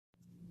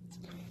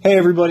Hey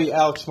everybody,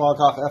 Alex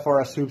Smolkoff,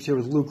 FRS Hoops here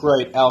with Luke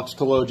Wright, Alex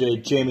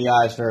Kolodziej, Jamie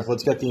Eisner.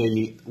 Let's get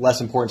the less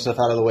important stuff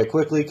out of the way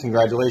quickly.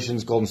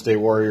 Congratulations, Golden State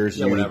Warriors.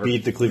 You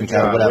beat the Cleveland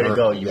Cavaliers, whatever. Way to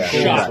go.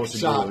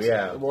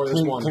 Yeah.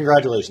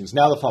 Congratulations.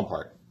 Now the fun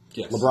part.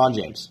 Yes. LeBron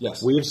James.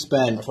 Yes. We've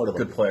spent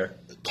Good player.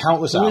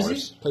 countless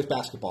hours. Plays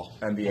basketball.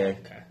 NBA.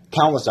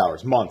 Countless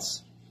hours,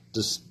 months,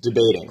 just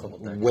debating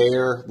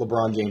where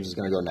LeBron James is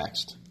going to go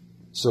next.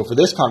 So for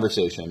this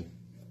conversation,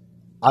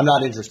 I'm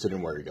not interested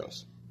in where he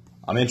goes.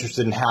 I'm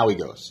interested in how he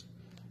goes.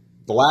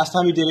 The last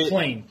time he did it...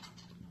 Plane.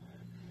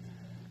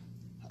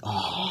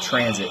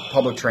 Transit.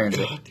 Public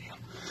transit.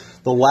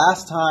 The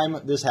last time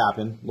this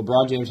happened,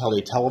 LeBron James held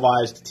a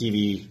televised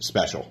TV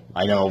special.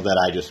 I know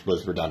that I just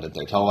was redundant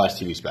there.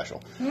 Televised TV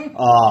special.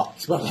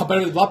 It's a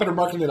lot better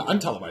marketing than an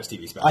untelevised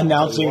TV special.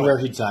 Announcing where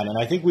he'd sign. And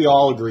I think we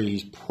all agree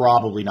he's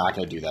probably not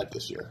going to do that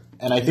this year.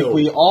 And I think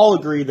we all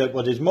agree that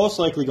what is most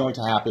likely going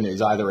to happen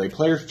is either a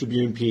Players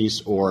Tribune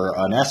piece or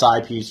an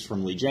SI piece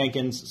from Lee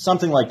Jenkins.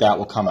 Something like that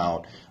will come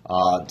out,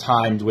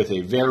 timed with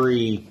a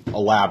very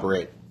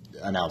elaborate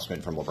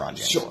announcement from LeBron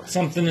James. Sure.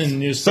 Something in the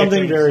newspaper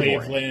Something very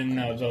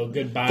Cleveland,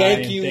 goodbye.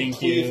 Thank you, thank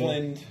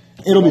Cleveland.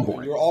 It'll be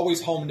boring. You're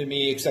always home to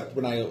me, except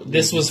when I...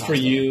 This was for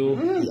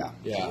you.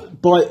 Yeah.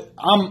 But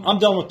I'm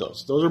done with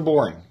those. Those are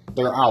boring.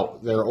 They're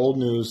out. They're old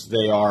news.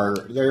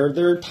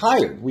 They're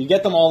tired. We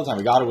get them all the time.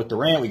 We got it with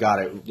Durant. We got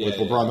it with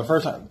LeBron the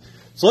first time.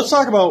 So let's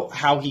talk about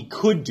how he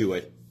could do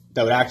it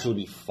that would actually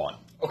be fun.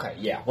 Okay,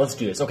 yeah, let's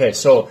do this. Okay,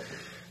 so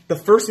the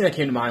first thing that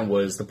came to mind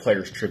was the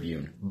Players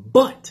Tribune.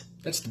 But...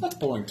 That's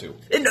boring, too.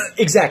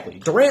 Exactly.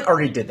 Durant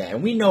already did that,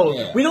 and we know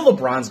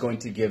LeBron's going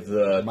to give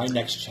the... My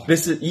next chapter.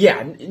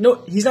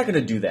 He's not going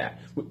to do that.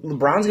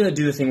 LeBron's going to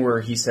do the thing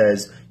where he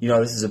says,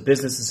 this is a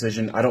business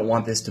decision. I don't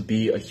want this to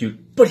be a huge...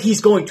 But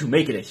he's going to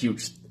make it a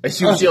huge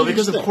deal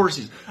because, of course,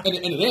 he's... And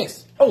it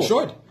is. Oh,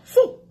 sure.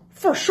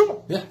 For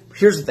sure. Yeah.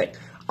 Here's the thing.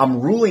 I'm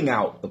ruling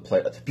out the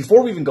play.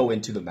 Before we even go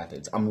into the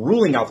methods, I'm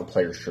ruling out the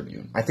Players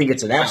Tribune. I think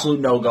it's an absolute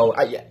no-go.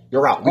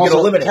 You're out. We get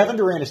eliminated. Kevin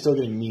Durant is still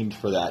getting memed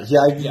for that.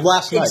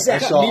 Last night I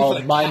saw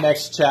my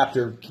next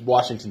chapter,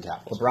 Washington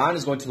Capitals. LeBron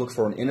is going to look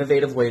for an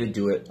innovative way to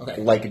do it,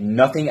 like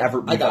nothing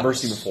we've ever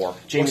seen before.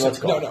 Jamie, let's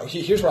go. No.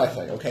 Here's what I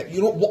think. Okay,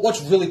 you know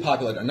what's really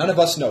popular? None of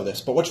us know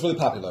this, but what's really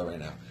popular right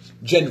now?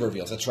 Gender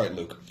reveals. That's right,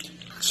 Luke.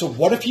 So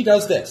what if he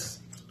does this?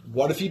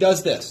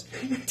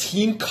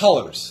 Team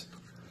colors.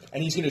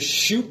 And he's going to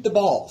shoot the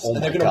balls,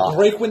 and they're going to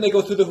break when they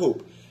go through the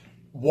hoop,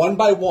 one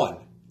by one,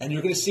 and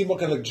you're going to see what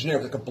kind of look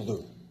generic, like a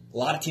blue. A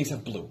lot of teams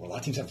have blue, a lot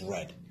of teams have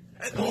red.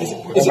 Is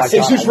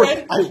it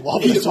red? I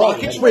love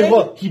this. Wait,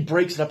 look, he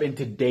breaks it up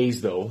into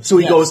days, though. So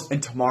he goes,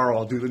 and tomorrow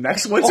I'll do the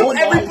next one. So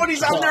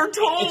everybody's on their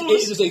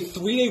toes. It is a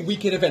 3-day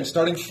weekend event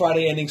starting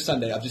Friday, ending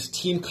Sunday of just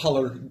team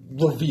color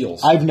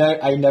reveals. I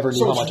never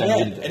knew how much I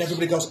needed this. And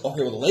everybody goes,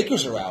 okay, well, the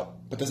Lakers are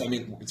out, but does that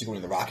mean, is he going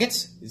to the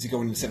Rockets? Is he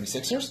going to the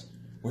 76ers?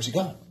 Where's he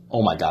going?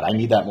 Oh my God, I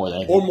need that more than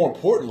anything. Or more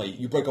importantly,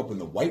 you break open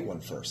the white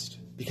one first.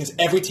 Because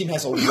every team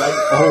has a white...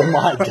 Oh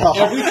my God.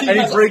 Every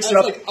team he breaks it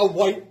up like a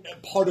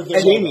white part of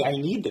their Jamie, I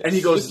need this. And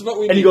he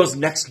goes,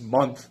 next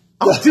month.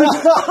 I'll do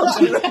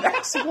the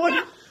next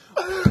one.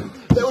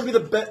 That would be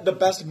the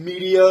best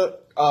media...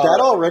 that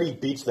already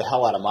beats the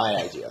hell out of my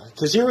idea.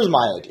 Because here was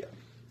my idea.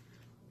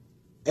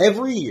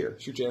 Every year,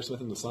 shoot J.R. Smith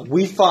in the sun.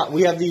 We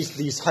have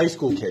these high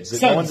school kids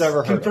that no one's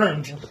ever heard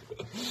of.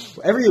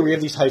 Every year we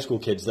have these high school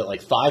kids that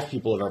like 5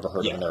 people have ever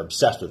heard of, and they're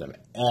obsessed with them.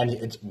 And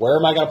it's where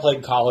am I going to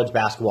play college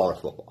basketball or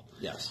football?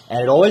 Yes.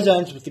 And it always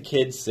ends with the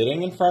kid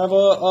sitting in front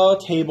of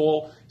a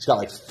table. He's got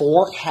like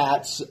 4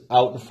 hats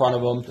out in front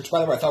of him. Which,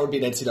 by the way, I thought would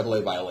be an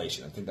NCAA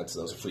violation. I think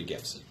those are free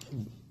gifts.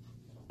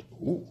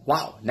 Ooh,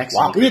 wow. Next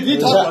week. We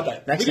can talk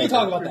about that. We can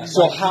talk about that.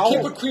 So you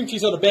can't put cream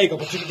cheese on a bagel,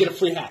 but you can get a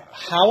free hat.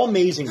 How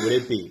amazing would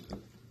it be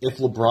if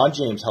LeBron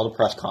James held a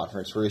press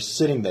conference where he's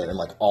sitting there in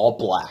like all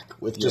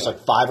black with just like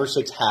 5 or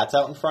 6 hats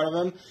out in front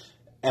of him,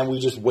 and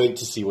we just wait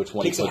to see which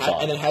one he puts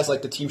on. And it has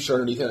like the team shirt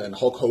underneath it, and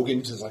Hulk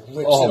Hogan just like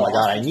rips oh it my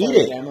God, I need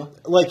it. Camera.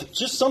 Like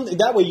just something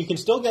that way you can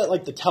still get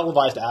like the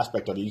televised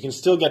aspect of it. You can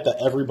still get the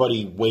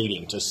everybody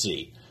waiting to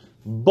see,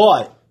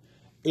 but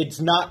it's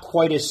not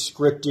quite as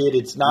scripted.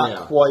 It's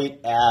not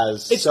quite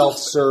as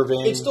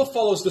self-serving. It still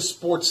follows the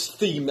sports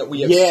theme that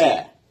we have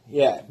seen.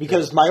 Yeah.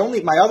 Because my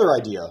other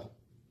idea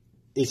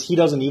is he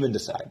doesn't even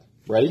decide.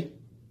 Ready?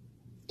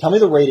 Tell me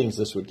the ratings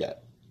this would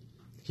get.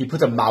 He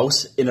puts a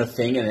mouse in a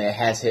thing and it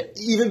has hit.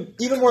 Even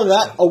more than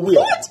that, a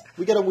wheel. What?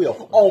 We get a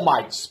wheel. Oh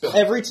my!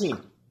 Every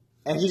team,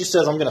 and he just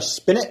says, "I'm going to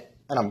spin it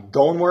and I'm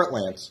going where it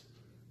lands."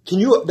 Can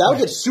you? That would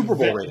get Super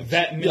Bowl ratings.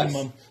 That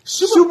minimum.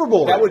 Super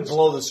Bowl. That would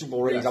blow the Super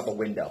Bowl ratings out the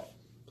window.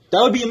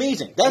 That would be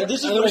amazing.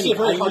 This is what I see a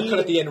very hard cut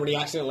at the end when he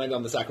accidentally landed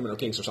on the Sacramento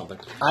Kings or something.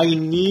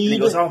 He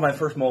goes out with my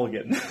first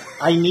mulligan.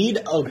 I need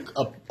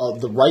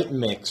the right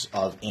mix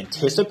of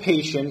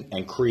anticipation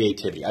and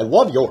creativity. I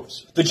love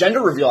yours. The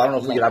gender reveal, I don't know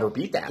if we could ever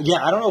beat that. Yeah,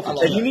 I don't know if we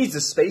can. He needs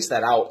to space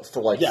that out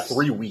for like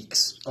 3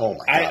 weeks. Oh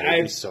my God, it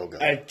would be so good.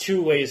 I have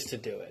 2 ways to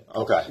do it.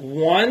 Okay.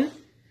 One,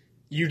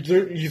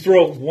 You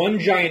throw one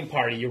giant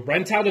party. You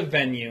rent out a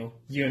venue.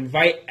 You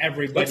invite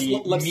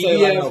everybody. Let's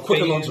media, say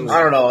Quicken Loans.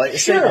 I don't know, like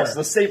Sure.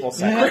 the Staples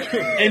Center.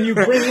 and you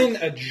bring in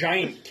a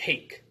giant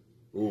cake.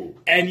 Ooh.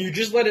 And you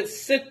just let it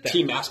sit there.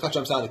 Team mascot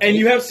jumps out of the cake. And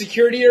you have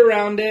security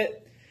around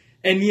it.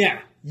 And yeah,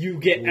 you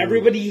get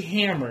everybody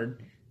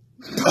hammered.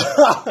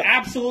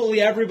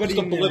 Absolutely everybody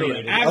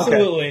obliterated.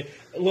 Absolutely.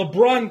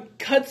 LeBron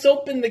cuts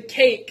open the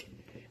cake,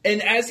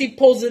 and as he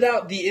pulls it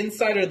out, the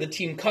inside are the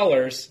team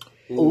colors,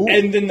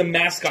 and then the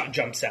mascot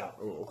jumps out.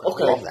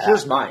 Okay,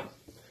 here's mine.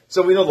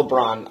 So we know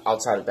LeBron,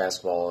 outside of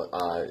basketball,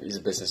 he's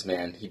a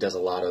businessman. He does a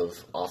lot of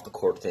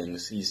off-the-court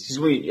things. He's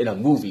really in a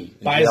movie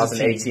in Buys a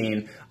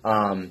 2018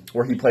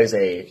 where he plays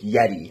a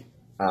Yeti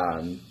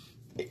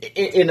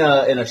in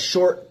a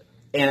short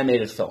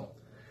animated film.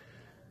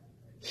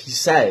 He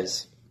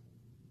says,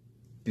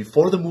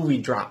 before the movie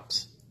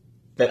drops,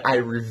 that I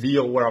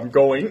reveal where I'm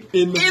going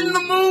in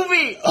the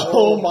movie.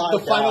 Oh my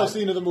god! The final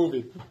scene of the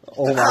movie.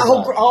 Oh my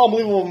god! How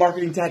unbelievable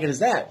marketing tactic is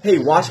that? Hey,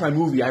 watch my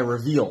movie. I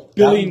reveal.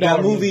 That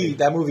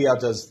movie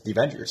outdoes the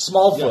Avengers.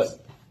 Smallfoot. Yes.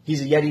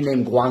 He's a Yeti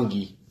named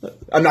Gwangi.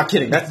 I'm not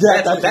kidding. That's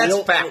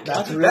real. fact.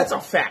 That's That's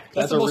a fact.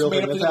 That's the a most real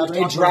made thing up that's thing we've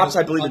happening. It drops,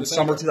 I believe, on in the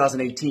summer December.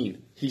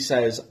 2018. He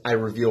says, "I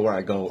reveal where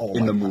I go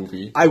in the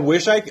movie." I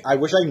wish I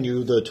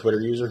knew the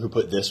Twitter user who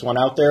put this one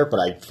out there, but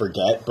I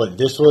forget. But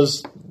this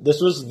was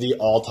the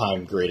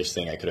all-time greatest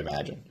thing I could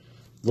imagine.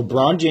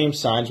 LeBron James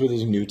signs with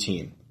his new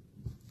team.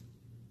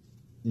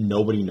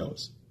 Nobody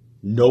knows.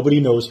 Nobody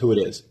knows who it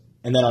is.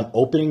 And then on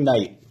opening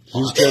night,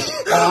 he's just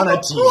on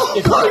a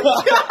team.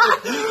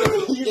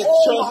 He's just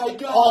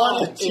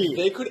on a team. If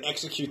they could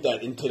execute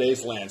that in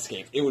today's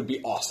landscape, it would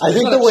be awesome. I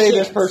think There's the not a way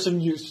this chance. person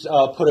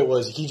put it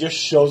was he just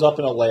shows up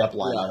in a layup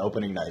line Yeah. on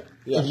opening night.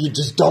 Yeah. You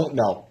just don't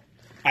know.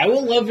 I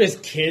would love his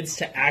kids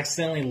to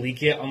accidentally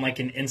leak it on like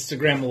an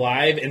Instagram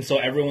live, and so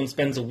everyone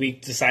spends a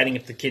week deciding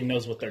if the kid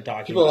knows what they're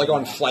talking People are about.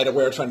 like on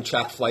FlightAware trying to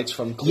track flights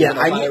from Cleveland,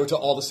 I Ohio need- to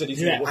all the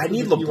cities. Yeah, in the I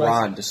need US.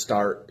 LeBron to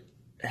start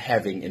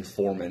having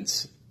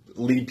informants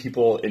lead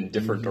people in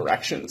different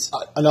directions.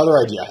 Another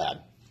idea I had.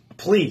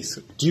 Please.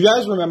 Do you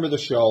guys remember the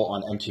show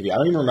on MTV? I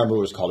don't even remember what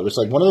it was called. It was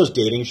like one of those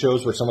dating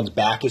shows where someone's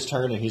back is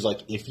turned and he's like,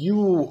 if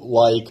you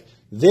like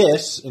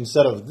this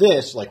instead of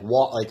this, like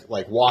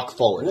walk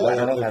forward. Ooh, I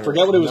don't know.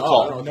 Forget what it was No,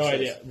 called. I don't No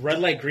idea. Red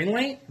light, green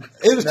light?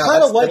 It was No, kind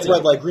of that's like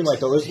different. red light, green light,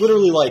 though. It was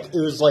literally like, it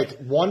was like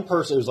one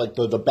person, it was like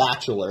the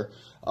Bachelor,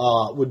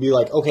 would be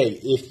like, okay,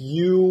 if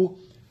you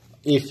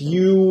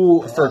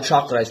For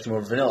chocolate ice cream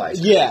over vanilla ice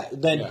cream. yeah,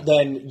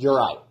 then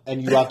you're out,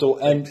 and you have to,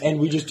 and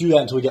we just do that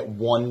until we get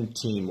one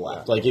team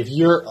left. Like if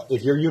your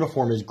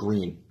uniform is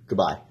green,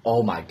 goodbye.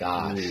 Oh my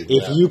gosh.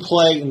 If you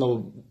play in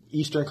the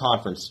Eastern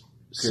Conference,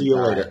 see you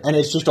Goodbye. later. And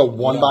it's just a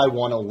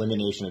one-by-one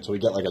elimination until we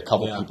get like a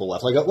couple people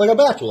left, like a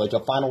Bachelor, like a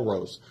final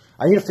rose.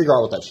 I need to figure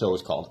out what that show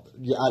is called.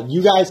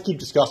 You guys keep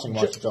discussing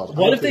amongst each other.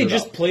 What if they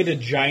just played a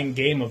giant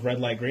game of red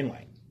light, green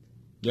light?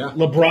 Yeah.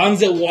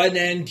 LeBron's at one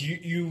end.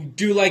 You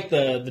do like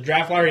the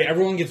draft lottery.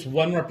 Everyone gets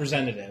one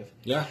representative.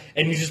 Yeah.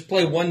 And you just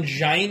play one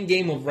giant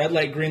game of red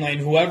light, green light.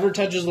 And whoever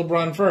touches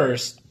LeBron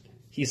first,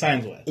 he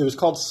signs with. It was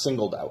called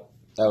Singled Out.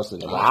 That was the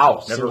name. Wow.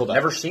 Singled Out.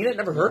 Never seen it,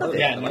 never heard of it.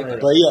 Yeah, never heard of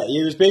But yeah,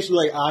 it was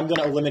basically like I'm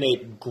going to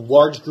eliminate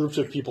large groups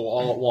of people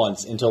all at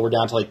once until we're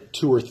down to like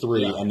 2 or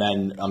 3, and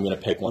then I'm going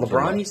to pick one.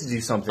 LeBron needs to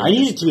do something. I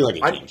need it to be like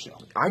a game show.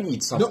 I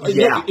need something. No,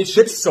 yeah, it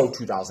should- it's so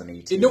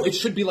 2018. No, it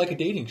should be like a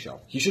dating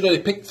show. He should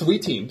have picked 3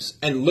 teams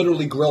and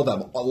literally grill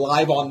them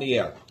live on the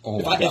air. Oh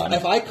if, my God.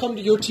 if I come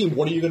to your team,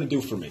 what are you going to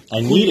do for me? I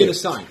Who need are you it. going to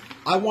sign?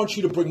 I want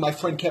you to bring my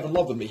friend Kevin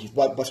Love with me.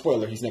 But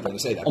spoiler, he's never going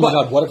to say that. Oh my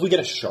But- God, what if we get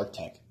a Shark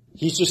Tank?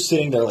 He's just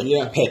sitting there like,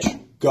 Yeah. pitch,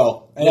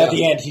 go. And Yeah. at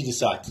the end, he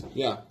decides.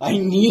 Yeah. I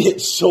need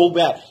it so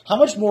bad. How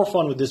much more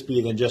fun would this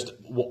be than just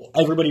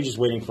everybody just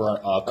waiting for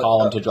a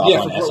column to drop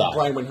yeah, on for SI?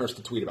 Brian Windhurst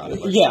to tweet about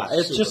it. Like, Yeah,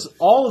 it's super. just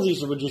all of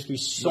these would just be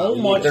so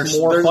No, much there's-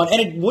 more there's- fun,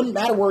 and it wouldn't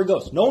matter where it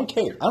goes. No one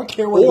cares. I don't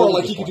care where. it Or goes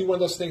like at he this could do point. one of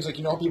those things, like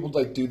you know how people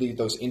like do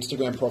those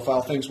Instagram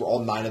profile things where all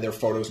 9 of their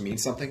photos mean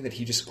something. That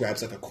he just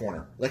grabs like a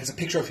corner, like it's a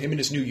picture of him in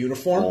his new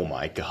uniform. Oh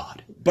my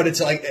God! But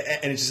it's like,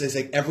 and it's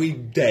like every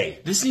day.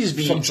 This needs to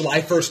be- from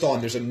July 1st on.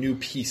 There's a new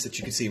piece that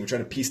you can see. We're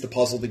trying to piece the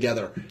puzzle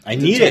together. I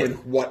to need determine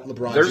it. What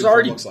LeBron's There's uniform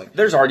already looks like.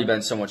 there's already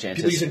been so much People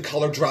anticipation. using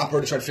Color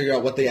Dropper to try to figure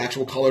out what the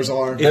actual colors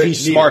are. If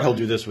he's need smart, it. he'll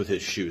do this with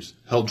his shoes.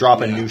 He'll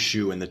drop a new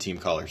shoe in the team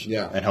colors.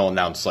 Yeah. And he'll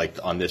announce, like,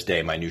 on this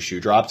day, my new shoe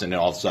drops, and then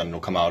all of a sudden it'll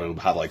come out, it'll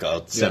have, like,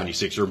 a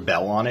 76er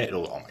bell on it.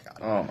 Oh, my God.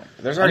 Oh my!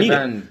 There's already need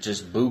been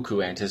just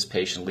buku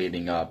anticipation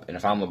leading up, and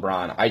if I'm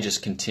LeBron, I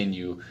just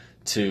continue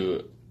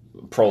to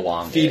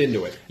prolong Feed it.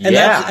 into it. And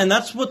Yeah.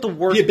 that's what the Be a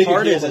worst bigger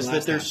part heel is than that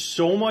last there's time.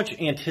 so much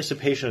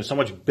anticipation and so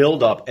much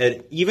buildup.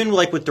 And even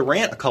like with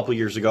Durant a couple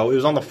years ago, it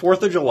was on the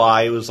 4th of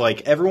July. It was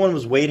like everyone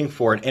was waiting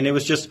for it, and it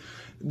was just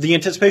the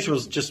anticipation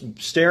was just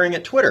staring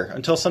at Twitter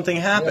until something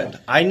happened. Yeah.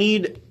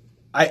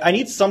 I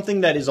need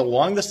something that is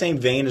along the same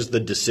vein as the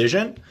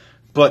decision,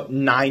 but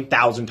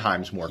 9,000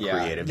 times more Yeah.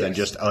 creative than Yes.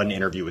 just an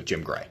interview with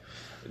Jim Gray.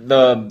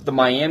 The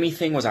Miami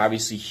thing was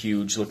obviously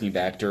huge. Looking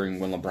back during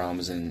when LeBron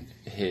was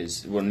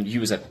when he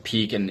was at the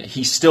peak, and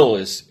he still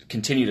is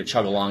continue to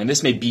chug along. And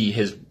this may be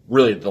his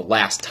really the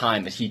last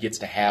time that he gets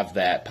to have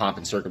that pomp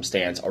and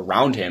circumstance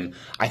around him,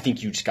 I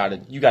think you got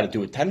to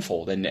do it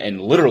tenfold and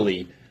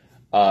literally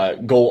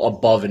go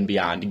above and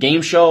beyond.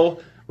 Game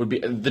show would be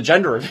the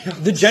gender reveal.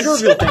 The gender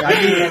reveal thing.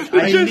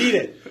 I need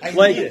it.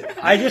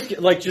 I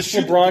just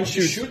LeBron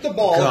shoots. Shoot the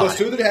ball, goes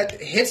through the head,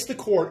 hits the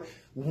court,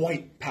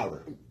 white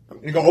powder.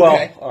 And you go,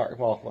 okay. All right,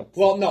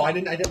 well, no, I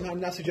didn't. I'm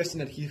not suggesting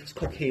that he has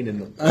cocaine in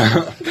them.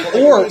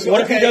 Or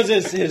what if he does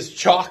his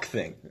chalk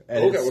thing?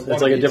 And Okay,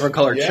 it's like a different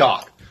colored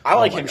chalk. I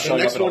like him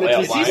showing up in a layup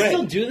Does he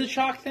still do the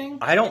chalk thing?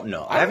 I don't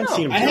know. I haven't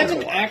seen him. I do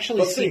haven't it.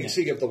 actually seen it.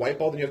 So you have the white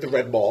ball, then you have the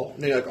red ball,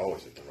 and then you're like, oh,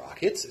 is it the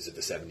Rockets? Is it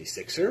the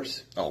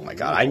 76ers? Oh my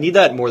god, I need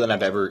that more than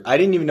I've ever. I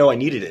didn't even know I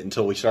needed it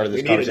until we started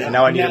this conversation. And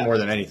now I need it more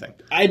than anything.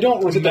 I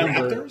don't Was it the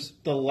remember Raptors?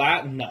 the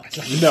Latin. No.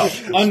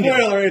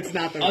 Spoiler, it's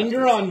not the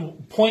Under on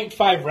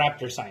 0.5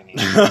 Raptor signing.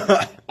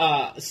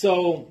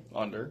 So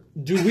under.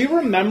 do we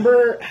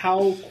remember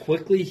how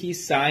quickly he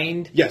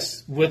signed?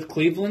 Yes. With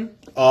Cleveland.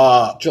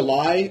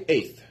 July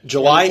 8th.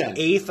 July 2010.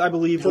 8th, I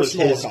believe, was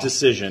First his Holocaust.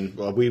 decision.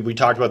 We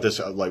talked about this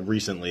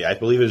recently. I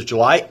believe it was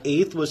July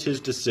 8th was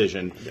his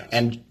decision, Yes.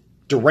 and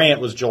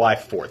Durant was July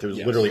 4th. It was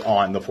Yes. literally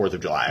on the 4th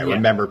of July. I Yeah.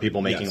 remember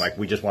people making Yes.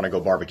 we just want to go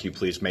barbecue,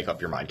 please make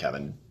up your mind,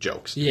 Kevin,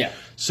 jokes. Yeah.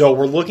 So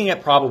we're looking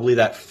at probably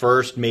that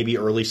first, maybe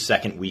early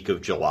second week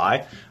of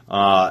July.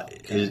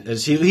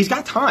 He's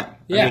got time.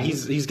 Yeah. I mean,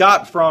 he's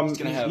got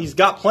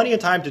plenty of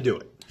time to do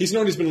it. He's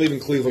known he's been leaving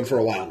Cleveland for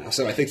a while now,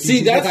 so I think See,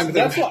 he's got time to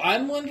that's think. what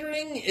I'm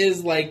wondering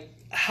is like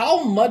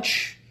how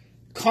much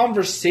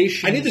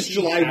conversation. I need this he's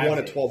July 1 having.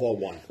 at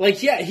 12:01.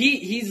 Like, yeah,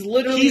 he's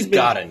literally He's been-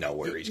 got to know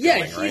where he's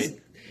going, right?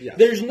 Yeah.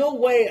 There's no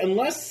way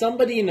unless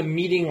somebody in a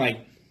meeting like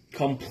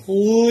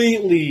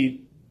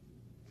completely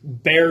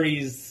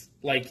buries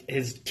like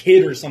his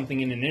kid or something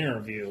in an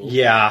interview.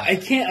 Yeah. I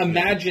can't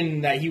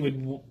imagine that he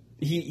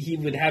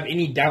would have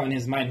any doubt in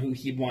his mind who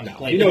he'd want to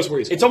play. He knows where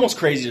he's It's almost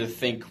crazy to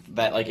think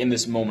that, like, in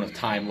this moment of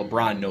time,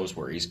 LeBron knows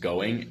where he's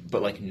going,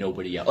 but like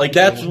nobody else. Like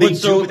That's they what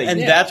so, do, they- and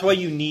yeah. that's why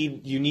you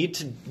need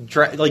to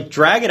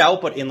drag it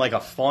out, but in like a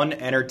fun,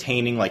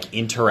 entertaining, like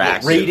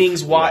interactive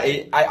ratings.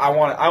 Why? I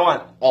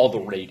want all the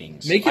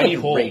ratings. Make it I a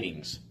need poll.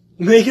 ratings.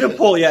 Make it a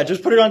poll, yeah.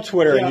 Just put it on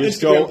Twitter Yeah, and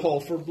just Instagram go. poll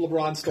for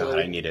LeBron's story. God,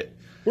 I need it.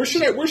 Where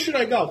should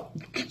I go?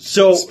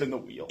 So Spin the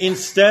wheel.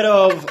 instead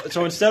of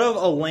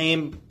a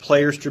lame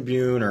Players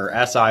Tribune or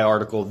SI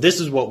article, this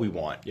is what we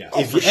want. Yeah.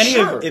 If Oh, for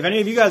sure. if any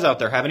of you guys out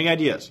there have any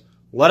ideas,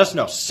 let us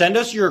know. Send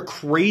us your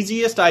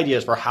craziest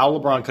ideas for how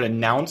LeBron could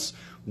announce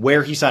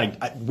where he's signing.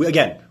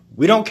 Again,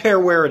 we don't care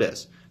where it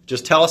is.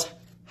 Just tell us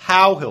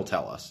how he'll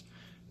tell us.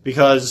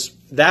 Because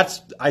that's,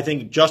 I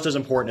think, just as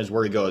important as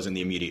where he goes in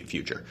the immediate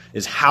future,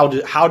 is how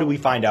do we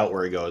find out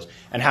where he goes,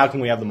 and how can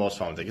we have the most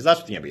fun with it? Because that's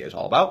what the NBA is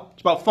all about.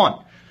 It's about fun.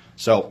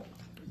 So,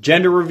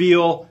 gender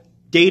reveal,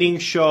 dating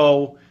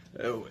show.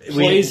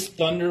 Plays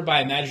Thunder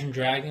by Imagine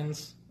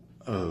Dragons.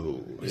 He's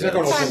not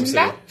going to Oklahoma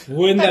City.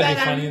 Wouldn't that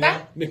be funny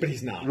though? But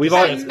he's not. We've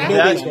already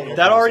Nobody's going to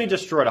that already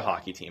destroyed a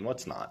hockey team.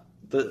 Let's not.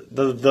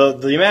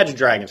 The Imagine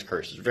Dragons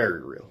curse is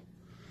very real.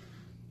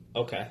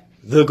 Okay.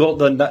 The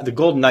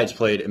Golden Knights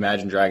played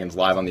Imagine Dragons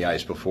live on the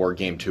ice before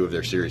Game 2 of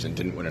their series and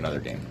didn't win another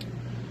game.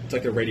 It's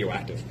like they're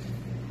radioactive.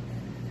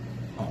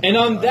 And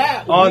on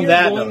that, On we're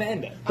that going note. to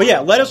end it. But yeah,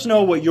 let us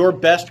know what your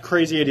best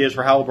crazy ideas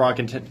for how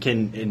LeBron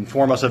can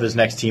inform us of his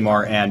next team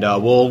are, and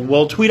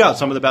we'll tweet out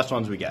some of the best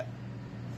ones we get.